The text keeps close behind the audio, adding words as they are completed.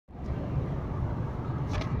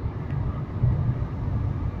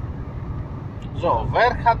So,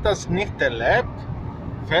 wer hat das nicht erlebt?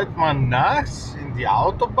 Fährt man nachts in die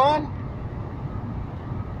Autobahn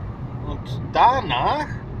und danach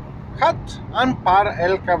hat ein paar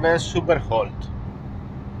LKWs überholt.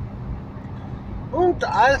 Und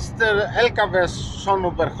als der LKW schon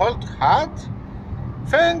überholt hat,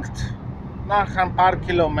 fängt nach ein paar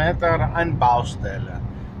Kilometern eine Baustelle.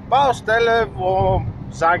 Baustelle, wo,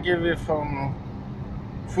 sagen wir, von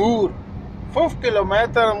 5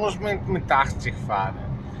 Kilometer muss man mit 80 fahren.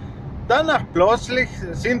 Danach plötzlich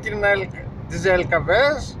sind diese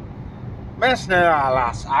LKWs mehr schneller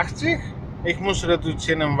als 80. Ich muss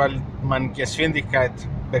reduzieren, weil man Geschwindigkeit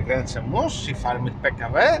begrenzen muss. Ich fahre mit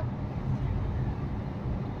PKW.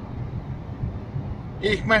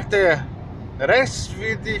 Ich möchte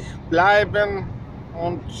rechtswidrig bleiben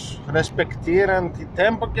und respektieren die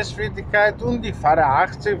Tempogeschwindigkeit und ich fahre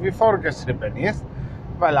 80, wie vorgeschrieben ist,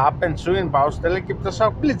 weil ab und zu in Baustellen gibt es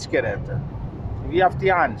auch Blitzgeräte. Wie auf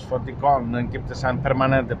die 1 vor die Konden gibt es eine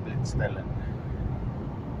permanente Blitzstelle.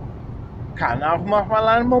 Kann auch manchmal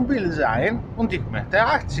ein Mobil sein und ich möchte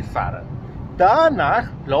 80 fahren. Danach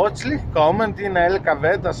plötzlich kommen die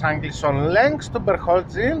LKW, das eigentlich schon längst überholt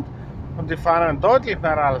sind und die fahren deutlich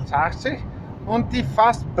mehr als 80 und die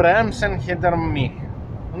fast bremsen hinter mich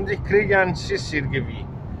und ich kriege einen Schiss irgendwie.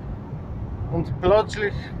 Und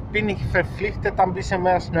plötzlich bin ich verpflichtet, ein bisschen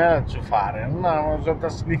mehr schneller zu fahren, also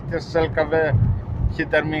dass nicht das LKW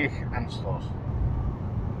hinter mich anstoßt.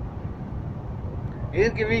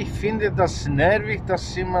 Irgendwie finde ich das nervig,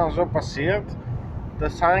 dass immer so passiert,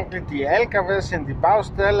 dass eigentlich die LKWs in die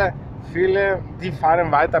Baustelle, viele, die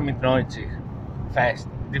fahren weiter mit 90 fest.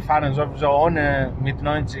 Die fahren sowieso ohne mit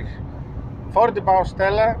 90 vor die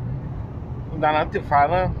Baustelle und dann die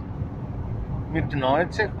fahren mit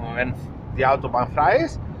 90, wenn die Autobahn frei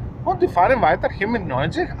ist, und die fahren weiterhin mit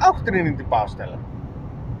 90 auch drin in die Baustelle.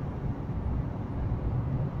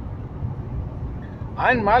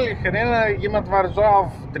 Einmal, ich erinnere, jemand war so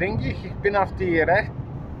aufdringlich, ich bin auf die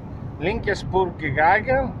linke Spur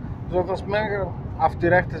gegangen, sodass man auf die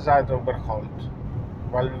rechte Seite überholt.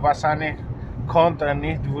 Weil wahrscheinlich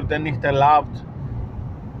wurde nicht erlaubt,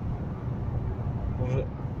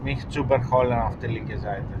 mich zu überholen auf die linke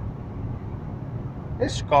Seite.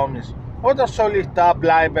 Ist komisch. Oder soll ich da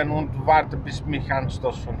bleiben und warten, bis mich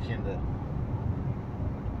anstößt von hinten?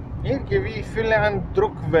 Irgendwie fühle einen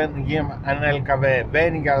Druck, wenn ein LKW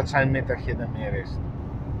weniger als 1 Meter hinter mir ist.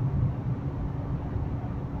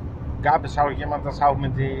 Gab es auch jemand, das auch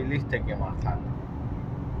mit den Lichtern gemacht hat.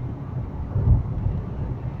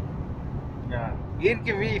 Ja,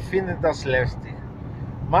 irgendwie finde ich das lästig.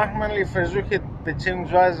 Manchmal versuche ich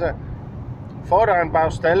beziehungsweise vor einer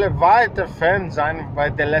Baustelle weiter fern sein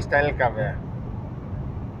bei der letzten LKW.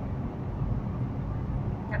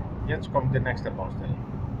 Jetzt kommt die nächste Baustelle.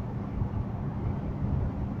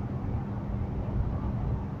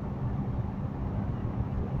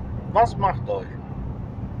 Was macht euch?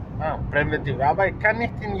 Präventiv. Aber ich kann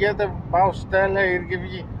nicht in jeder Baustelle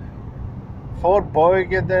irgendwie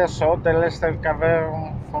vorbeugen, so der letzte LKW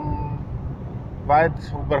von weit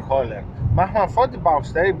überholen. Manchmal vor der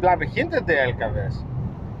Baustelle, ich bleibe hinter den LKWs.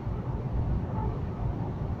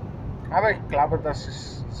 Aber ich glaube, das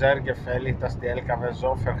ist sehr gefährlich, dass die LKWs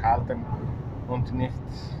so verhalten und nicht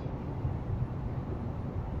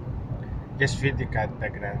Geschwindigkeit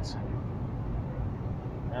begrenzen.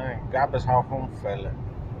 Ja, gab es auch Unfälle.